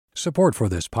Support for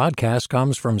this podcast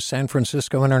comes from San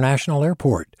Francisco International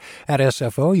Airport. At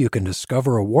SFO, you can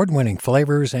discover award-winning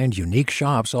flavors and unique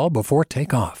shops all before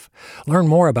takeoff. Learn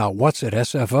more about what's at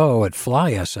SFO at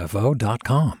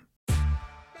flysfo.com.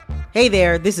 Hey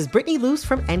there, this is Brittany Luce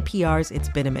from NPR's It's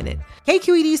Been a Minute.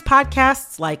 KQED's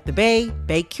podcasts like The Bay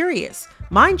Curious,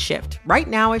 Mindshift, Right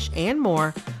Nowish, and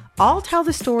more all tell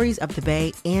the stories of the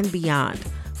Bay and beyond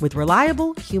with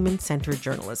reliable, human-centered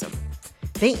journalism.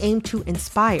 They aim to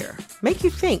inspire, make you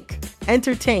think,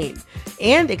 entertain,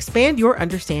 and expand your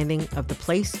understanding of the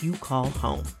place you call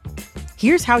home.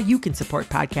 Here's how you can support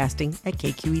podcasting at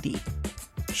KQED.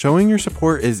 Showing your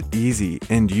support is easy,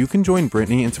 and you can join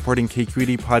Brittany in supporting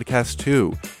KQED Podcast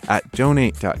too at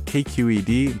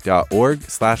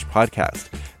donate.kqed.org/podcast.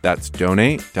 That's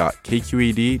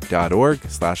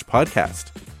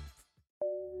donate.kqed.org/podcast.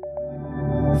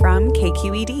 From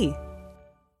KQED.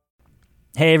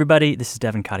 Hey everybody, this is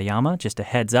Devin Katayama. Just a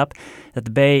heads up that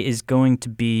the Bay is going to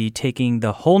be taking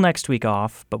the whole next week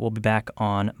off, but we'll be back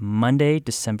on Monday,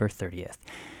 December 30th.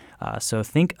 So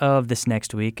think of this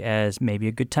next week as maybe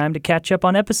a good time to catch up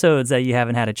on episodes that you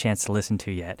haven't had a chance to listen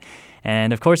to yet.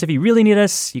 And of course, if you really need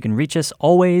us, you can reach us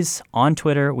always on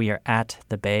Twitter. We are at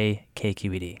the Bay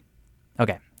KQED.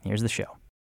 Okay, here's the show.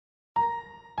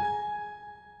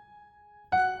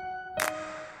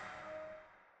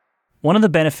 One of the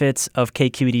benefits of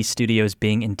KQED Studios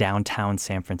being in downtown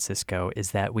San Francisco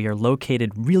is that we are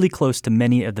located really close to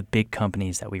many of the big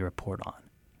companies that we report on.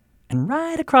 And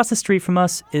right across the street from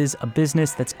us is a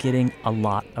business that's getting a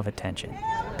lot of attention,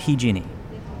 PG&E.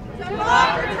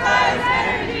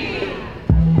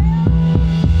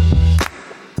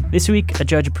 This week, a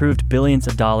judge approved billions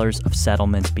of dollars of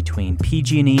settlements between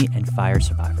PG&E and fire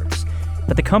survivors.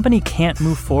 But the company can't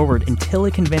move forward until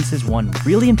it convinces one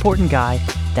really important guy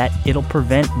that it'll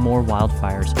prevent more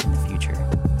wildfires in the future.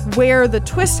 Where the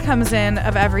twist comes in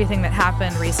of everything that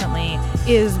happened recently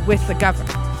is with the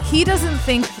governor. He doesn't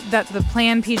think that the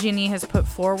plan PG&E has put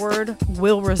forward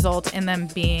will result in them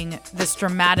being this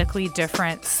dramatically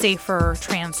different, safer,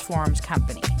 transformed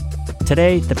company.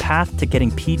 Today, the path to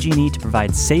getting PG&E to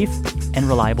provide safe and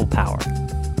reliable power.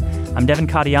 I'm Devin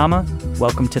Katayama.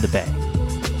 Welcome to the Bay.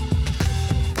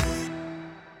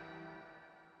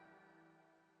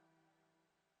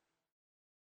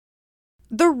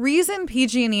 The reason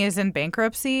PG&E is in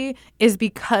bankruptcy is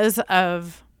because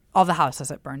of all the houses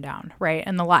that burned down, right?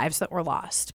 And the lives that were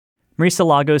lost. Marisa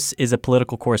Lagos is a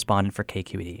political correspondent for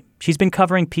KQED. She's been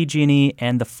covering PG&E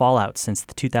and the fallout since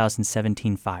the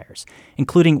 2017 fires,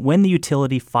 including when the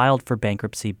utility filed for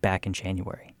bankruptcy back in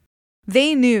January.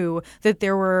 They knew that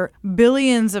there were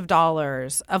billions of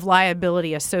dollars of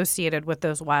liability associated with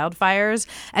those wildfires,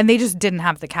 and they just didn't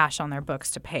have the cash on their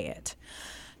books to pay it.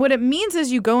 What it means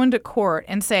is you go into court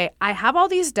and say, I have all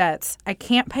these debts. I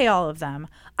can't pay all of them.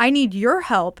 I need your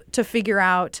help to figure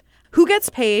out who gets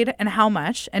paid and how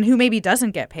much and who maybe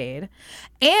doesn't get paid.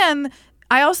 And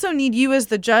I also need you as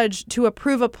the judge to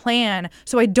approve a plan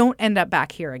so I don't end up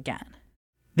back here again.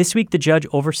 This week, the judge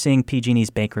overseeing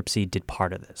PG&E's bankruptcy did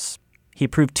part of this. He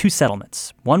approved two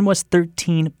settlements. One was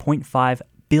 $13.5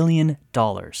 billion.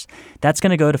 That's going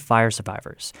to go to fire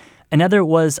survivors. Another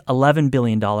was $11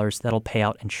 billion that'll pay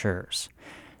out insurers.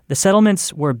 The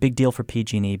settlements were a big deal for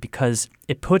PG&E because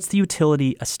it puts the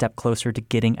utility a step closer to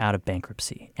getting out of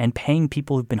bankruptcy and paying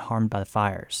people who've been harmed by the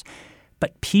fires.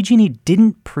 But PG&E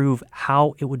didn't prove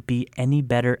how it would be any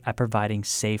better at providing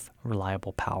safe,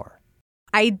 reliable power.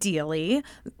 Ideally,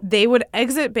 they would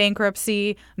exit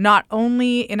bankruptcy not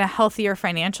only in a healthier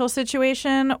financial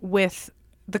situation with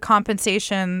the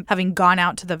compensation having gone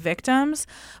out to the victims,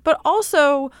 but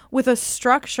also with a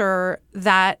structure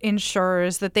that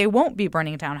ensures that they won't be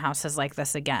burning down houses like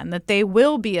this again, that they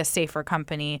will be a safer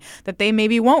company, that they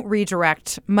maybe won't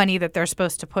redirect money that they're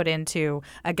supposed to put into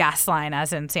a gas line,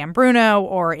 as in San Bruno,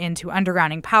 or into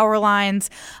undergrounding power lines,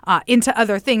 into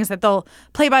other things, that they'll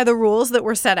play by the rules that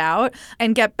were set out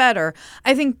and get better.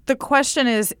 I think the question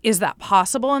is that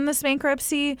possible in this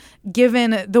bankruptcy,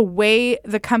 given the way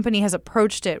the company has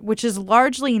approached it, which is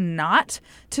largely not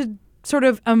to sort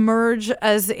of emerge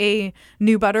as a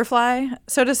new butterfly,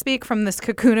 so to speak, from this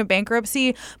cocoon of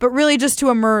bankruptcy, but really just to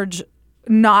emerge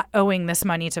not owing this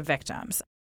money to victims.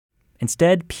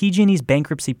 Instead, PG&E's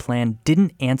bankruptcy plan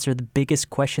didn't answer the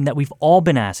biggest question that we've all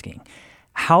been asking.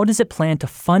 How does it plan to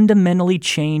fundamentally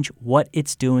change what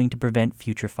it's doing to prevent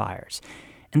future fires?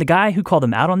 And the guy who called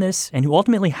them out on this and who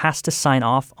ultimately has to sign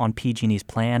off on PG&E's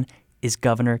plan is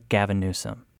Governor Gavin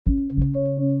Newsom.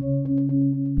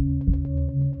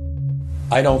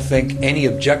 I don't think any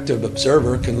objective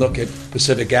observer can look at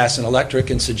Pacific Gas and Electric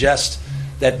and suggest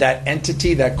that that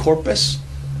entity, that corpus,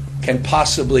 can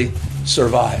possibly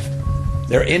survive.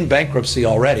 They're in bankruptcy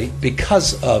already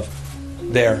because of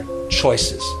their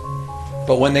choices.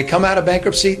 But when they come out of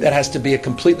bankruptcy, that has to be a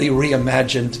completely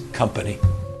reimagined company.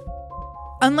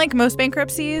 Unlike most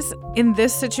bankruptcies, in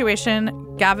this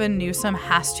situation, Gavin Newsom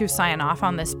has to sign off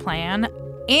on this plan,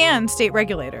 and state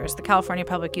regulators, the California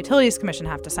Public Utilities Commission,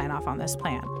 have to sign off on this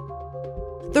plan.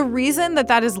 The reason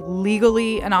that is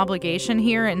legally an obligation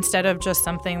here instead of just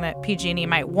something that PG&E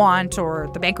might want or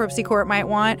the bankruptcy court might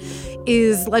want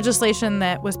is legislation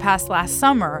that was passed last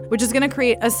summer, which is going to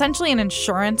create essentially an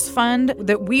insurance fund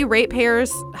that we ratepayers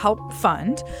help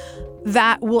fund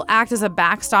that will act as a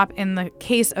backstop in the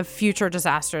case of future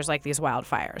disasters like these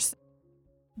wildfires.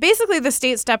 Basically, the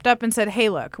state stepped up and said, hey,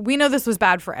 look, we know this was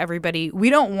bad for everybody. We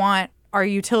don't want our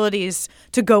utilities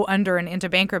to go under and into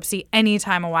bankruptcy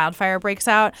anytime a wildfire breaks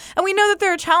out. And we know that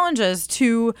there are challenges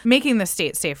to making the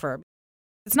state safer.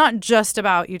 It's not just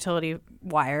about utility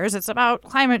wires. It's about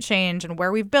climate change and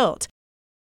where we've built.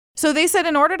 So they said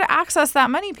in order to access that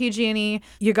money, PG&E,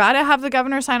 you got to have the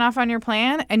governor sign off on your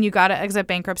plan and you got to exit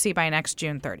bankruptcy by next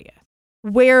June 30th.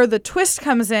 Where the twist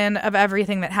comes in of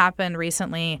everything that happened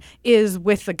recently is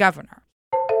with the governor.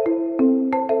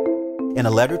 In a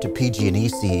letter to PG&E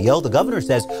CEO, the governor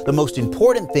says the most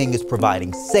important thing is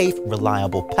providing safe,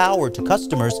 reliable power to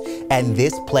customers, and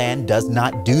this plan does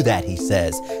not do that, he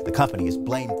says. The company is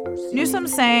blamed for...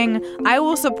 Newsom's saying, I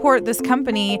will support this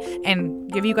company and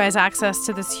give you guys access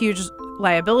to this huge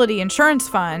liability insurance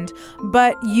fund,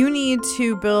 but you need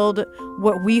to build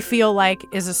what we feel like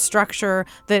is a structure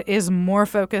that is more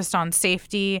focused on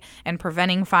safety and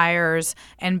preventing fires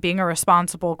and being a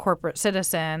responsible corporate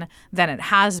citizen than it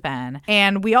has been.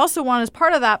 And we also want, as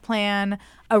part of that plan,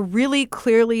 a really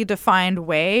clearly defined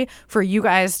way for you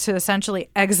guys to essentially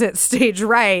exit stage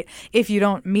right if you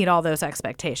don't meet all those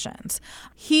expectations.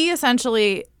 He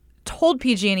essentially told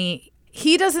PG&E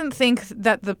he doesn't think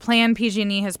that the plan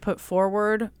PG&E has put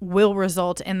forward will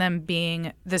result in them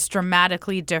being this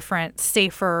dramatically different,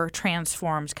 safer,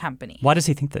 transformed company. Why does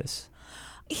he think this?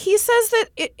 He says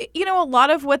that, a lot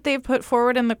of what they've put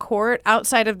forward in the court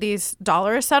outside of these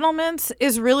dollar settlements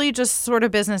is really just sort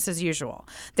of business as usual.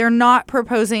 They're not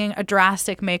proposing a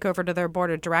drastic makeover to their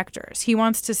board of directors. He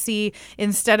wants to see,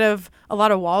 instead of a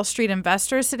lot of Wall Street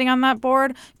investors sitting on that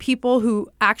board, people who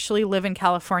actually live in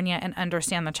California and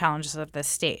understand the challenges of this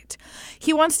state.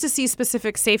 He wants to see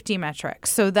specific safety metrics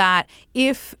so that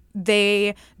if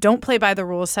they don't play by the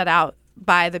rules set out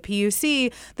by the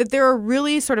PUC, that there are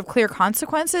really sort of clear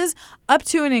consequences up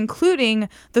to and including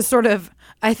the sort of,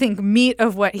 I think, meat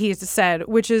of what he's said,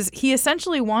 which is he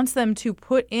essentially wants them to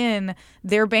put in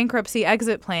their bankruptcy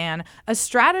exit plan a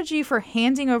strategy for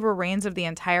handing over reins of the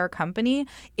entire company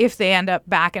if they end up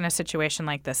back in a situation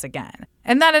like this again.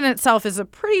 And that in itself is a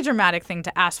pretty dramatic thing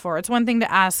to ask for. It's one thing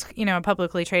to ask, a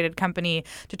publicly traded company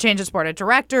to change its board of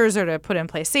directors or to put in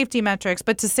place safety metrics,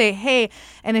 but to say, hey,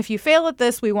 and if you fail at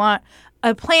this, we want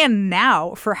a plan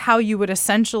now for how you would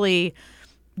essentially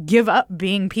give up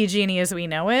being PG&E as we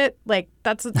know it. Like,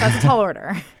 that's a tall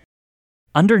order.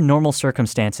 Under normal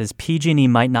circumstances, PG&E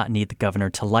might not need the governor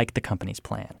to like the company's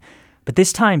plan. But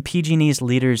this time, PG&E's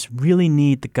leaders really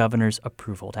need the governor's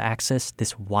approval to access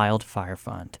this wildfire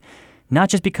fund. Not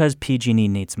just because PG&E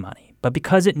needs money, but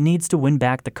because it needs to win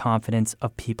back the confidence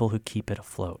of people who keep it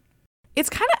afloat. It's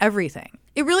kind of everything.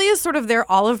 It really is sort of their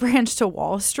olive branch to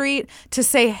Wall Street to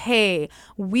say, hey,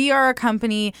 we are a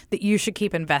company that you should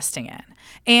keep investing in.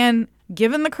 And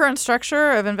given the current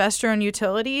structure of investor-owned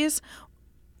utilities,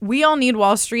 we all need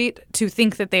Wall Street to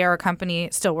think that they are a company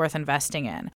still worth investing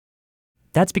in.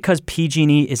 That's because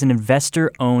PG&E is an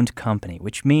investor-owned company,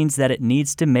 which means that it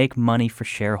needs to make money for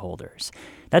shareholders.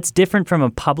 That's different from a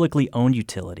publicly owned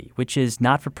utility, which is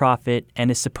not-for-profit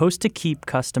and is supposed to keep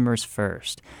customers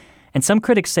first. And some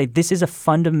critics say this is a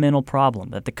fundamental problem,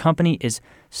 that the company is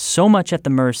so much at the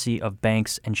mercy of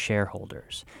banks and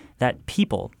shareholders, that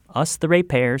people, us the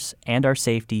ratepayers, and our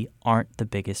safety aren't the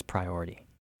biggest priority.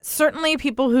 Certainly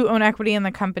people who own equity in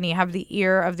the company have the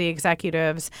ear of the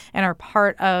executives and are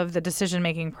part of the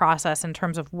decision-making process in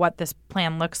terms of what this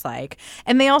plan looks like.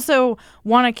 And they also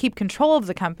want to keep control of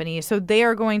the company, so they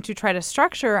are going to try to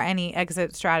structure any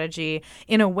exit strategy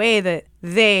in a way that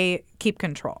they keep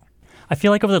control. I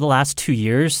feel like over the last 2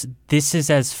 years, this is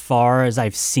as far as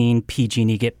I've seen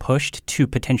PG&E get pushed to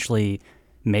potentially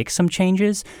make some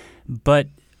changes. But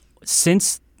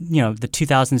since the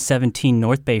 2017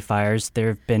 North Bay fires,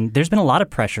 there's been a lot of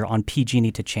pressure on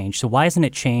PG&E to change. So why hasn't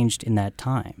it changed in that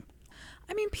time?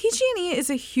 I mean, PG&E is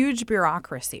a huge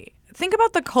bureaucracy. think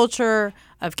about the culture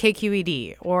of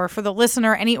KQED, or for the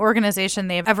listener, any organization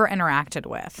they've ever interacted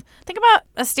with. Think about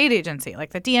a state agency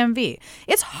like the DMV.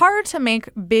 It's hard to make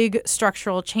big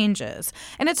structural changes,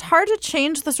 and it's hard to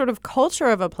change the sort of culture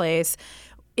of a place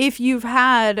if you've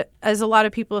had, as a lot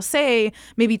of people say,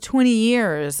 maybe 20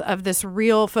 years of this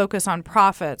real focus on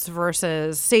profits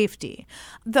versus safety.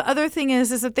 The other thing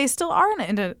is that they still are an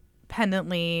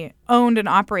independently owned and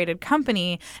operated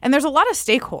company, and there's a lot of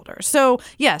stakeholders. So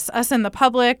yes, us in the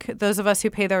public, those of us who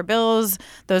pay their bills,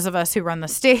 those of us who run the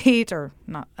state, or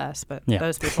not us, but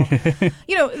those people,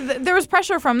 there was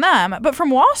pressure from them. But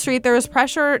from Wall Street, there was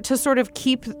pressure to sort of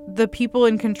keep the people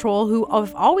in control who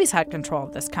have always had control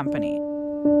of this company.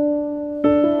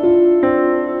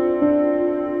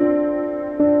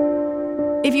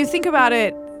 If you think about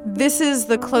it, this is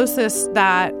the closest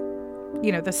that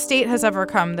the state has ever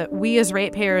come, that we as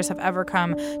ratepayers have ever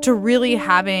come to really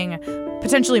having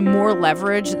potentially more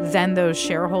leverage than those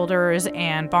shareholders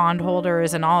and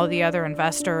bondholders and all of the other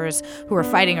investors who are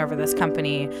fighting over this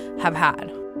company have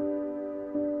had.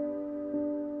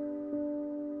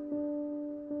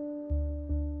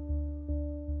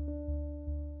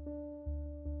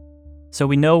 So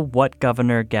we know what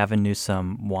Governor Gavin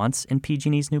Newsom wants in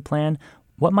PG&E's new plan.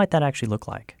 What might that actually look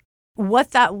like?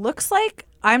 What that looks like,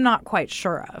 I'm not quite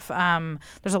sure of.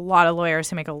 There's a lot of lawyers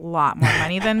who make a lot more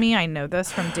money than me. I know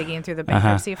this from digging through the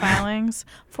bankruptcy filings.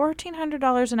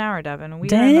 $1,400 an hour, Devin. We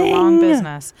are in the wrong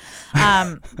business.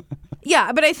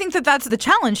 Yeah, but I think that that's the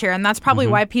challenge here, and that's probably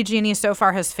why PG&E so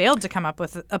far has failed to come up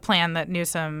with a plan that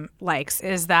Newsom likes,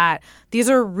 is that these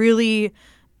are really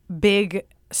big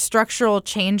structural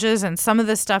changes, and some of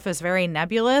this stuff is very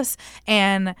nebulous.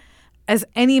 And as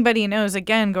anybody knows,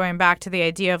 again, going back to the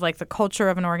idea of like the culture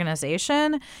of an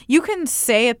organization, you can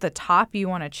say at the top you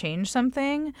want to change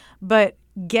something, but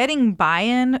getting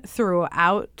buy-in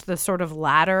throughout the sort of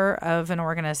ladder of an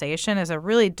organization is a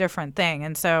really different thing.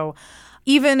 And so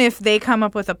even if they come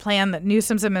up with a plan that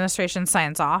Newsom's administration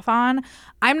signs off on,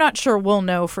 I'm not sure we'll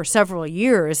know for several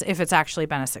years if it's actually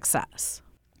been a success.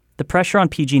 The pressure on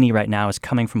PG&E right now is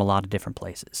coming from a lot of different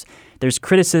places. There's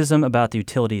criticism about the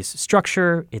utility's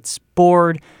structure, its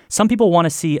board. Some people want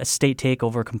to see a state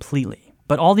takeover completely,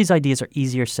 but all these ideas are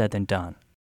easier said than done.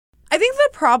 I think the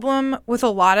problem with a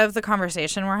lot of the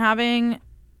conversation we're having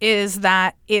is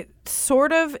that it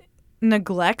sort of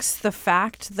neglects the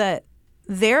fact that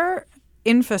their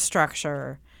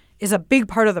infrastructure is a big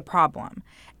part of the problem,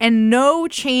 and no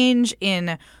change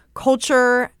in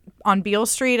culture on Beale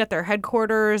Street at their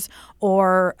headquarters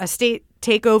or a state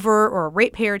takeover or a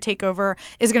ratepayer takeover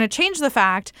is going to change the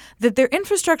fact that their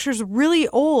infrastructure is really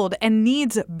old and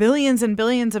needs billions and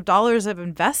billions of dollars of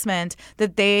investment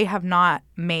that they have not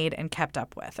made and kept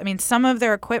up with. I mean, some of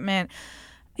their equipment,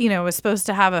 is supposed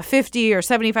to have a 50 or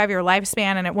 75-year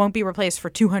lifespan, and it won't be replaced for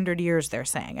 200 years, they're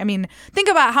saying. I mean, think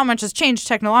about how much has changed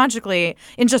technologically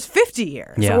in just 50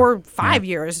 years or 5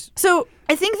 years. So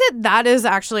I think that is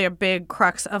actually a big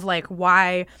crux of like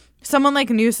why someone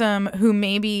like Newsom, who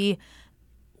maybe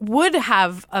would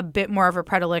have a bit more of a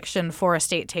predilection for a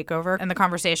state takeover, and the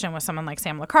conversation with someone like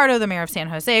Sam Liccardo, the mayor of San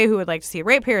Jose, who would like to see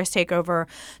ratepayers take over,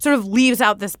 sort of leaves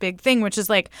out this big thing, which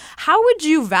is like, how would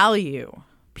you value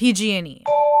PG&E?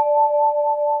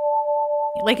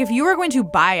 Like, if you were going to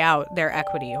buy out their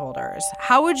equity holders,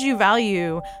 how would you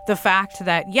value the fact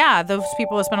that, those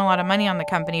people have spent a lot of money on the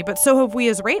company, but so have we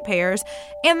as ratepayers,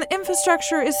 and the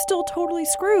infrastructure is still totally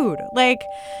screwed.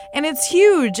 And it's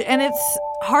huge, and it's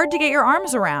hard to get your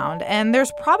arms around. And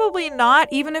there's probably not,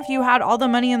 even if you had all the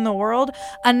money in the world,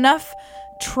 enough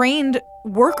trained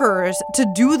workers to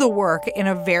do the work in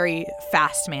a very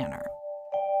fast manner.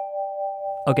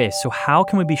 Okay, so how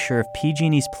can we be sure if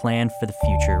PG&E's plan for the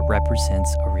future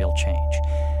represents a real change?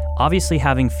 Obviously,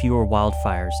 having fewer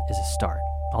wildfires is a start,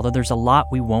 although there's a lot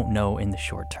we won't know in the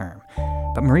short term.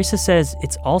 But Marisa says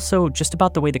it's also just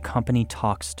about the way the company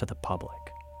talks to the public.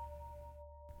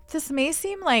 This may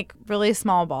seem like really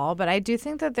small ball, but I do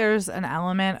think that there's an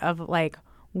element of like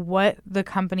what the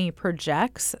company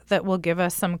projects that will give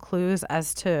us some clues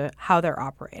as to how they're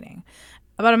operating.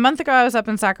 About a month ago, I was up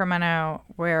in Sacramento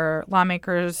where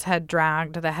lawmakers had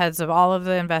dragged the heads of all of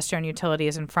the investor-owned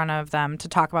utilities in front of them to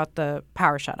talk about the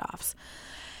power shutoffs.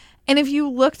 And if you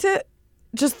looked at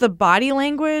just the body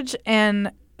language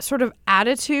and sort of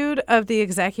attitude of the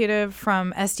executive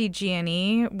from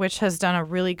SDG&E, which has done a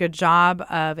really good job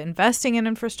of investing in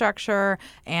infrastructure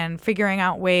and figuring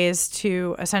out ways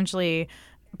to essentially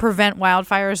prevent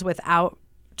wildfires without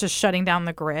just shutting down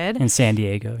the grid. In San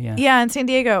Diego, yeah. Yeah, in San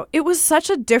Diego. It was such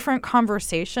a different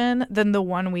conversation than the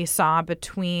one we saw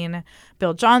between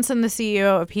Bill Johnson, the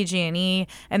CEO of PG&E,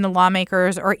 and the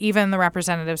lawmakers, or even the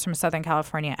representatives from Southern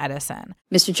California Edison.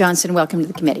 Mr. Johnson, welcome to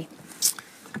the committee.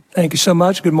 Thank you so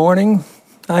much. Good morning.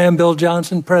 I am Bill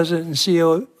Johnson, President and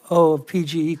CEO of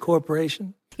PG&E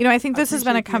Corporation. You know, I think this has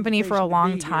been a company for a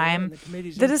long time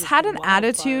that has had an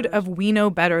attitude of we know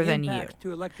better than you.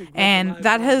 And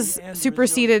that has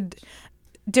superseded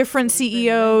different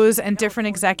CEOs and different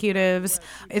executives.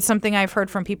 It's something I've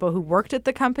heard from people who worked at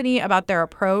the company about their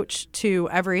approach to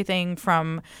everything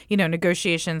from,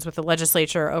 negotiations with the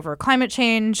legislature over climate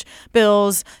change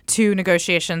bills to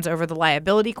negotiations over the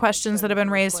liability questions that have been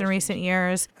raised in recent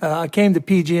years. I came to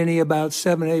PG&E about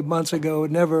 7-8 months ago.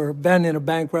 Had never been in a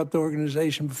bankrupt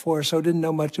organization before, so didn't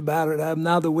know much about it. I'm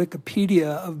now the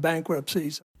Wikipedia of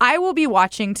bankruptcies. I will be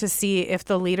watching to see if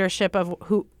the leadership of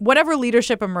whatever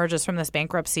leadership emerges from this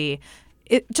bankruptcy,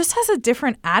 it just has a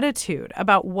different attitude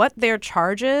about what their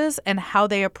charge is and how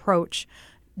they approach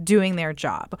doing their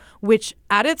job, which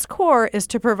at its core is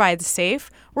to provide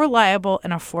safe, reliable,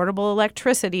 and affordable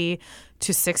electricity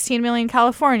to 16 million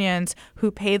Californians who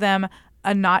pay them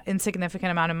a not insignificant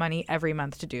amount of money every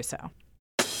month to do so.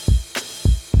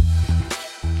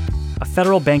 A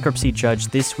federal bankruptcy judge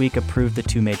this week approved the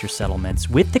two major settlements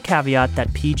with the caveat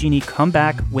that PG&E come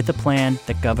back with a plan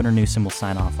that Governor Newsom will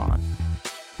sign off on.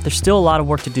 There's still a lot of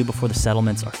work to do before the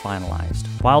settlements are finalized.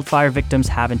 Wildfire victims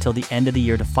have until the end of the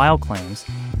year to file claims,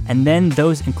 and then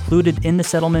those included in the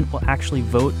settlement will actually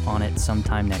vote on it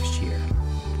sometime next year.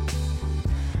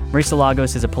 Marisa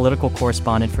Lagos is a political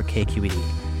correspondent for KQED.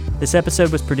 This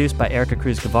episode was produced by Erica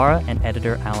Cruz Guevara and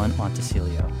editor Alan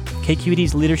Montecillo.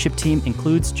 KQED's leadership team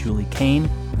includes Julie Kane,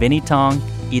 Vinnie Tong,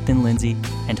 Ethan Lindsay,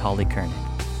 and Holly Koenig.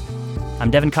 I'm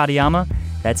Devin Katayama.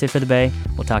 That's it for The Bay.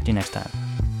 We'll talk to you next time.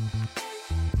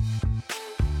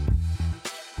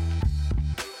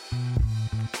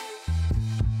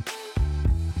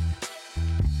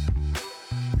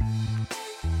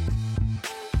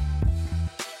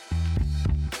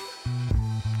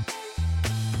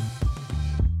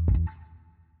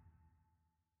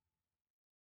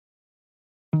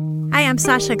 Hi, I'm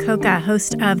Sasha Coca,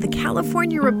 host of the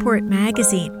California Report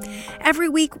magazine. Every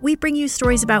week, we bring you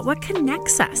stories about what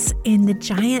connects us in the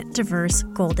giant, diverse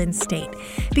Golden State.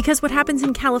 Because what happens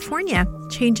in California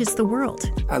changes the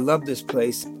world. I love this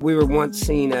place. We were once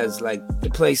seen as like the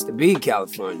place to be,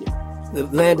 California. The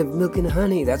land of milk and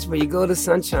honey. That's where you go to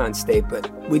Sunshine State,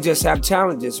 but we just have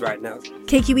challenges right now.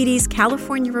 KQED's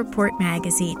California Report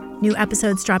magazine. New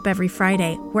episodes drop every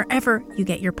Friday, wherever you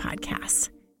get your podcasts.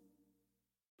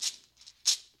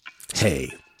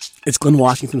 Hey, it's Glenn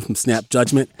Washington from Snap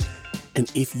Judgment.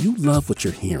 And if you love what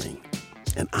you're hearing,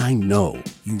 and I know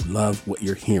you love what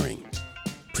you're hearing,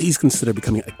 please consider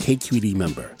becoming a KQED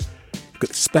member.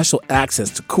 Get special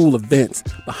access to cool events,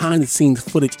 behind-the-scenes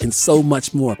footage, and so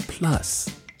much more.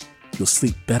 Plus, you'll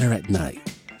sleep better at night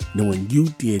knowing you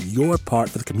did your part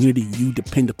for the community you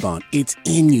depend upon. It's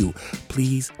in you.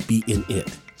 Please be in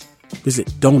it.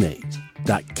 Visit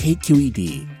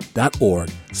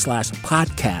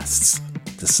donate.kqed.org/podcasts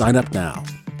to sign up now.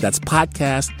 That's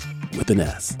podcast with an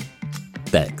S.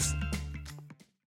 Thanks.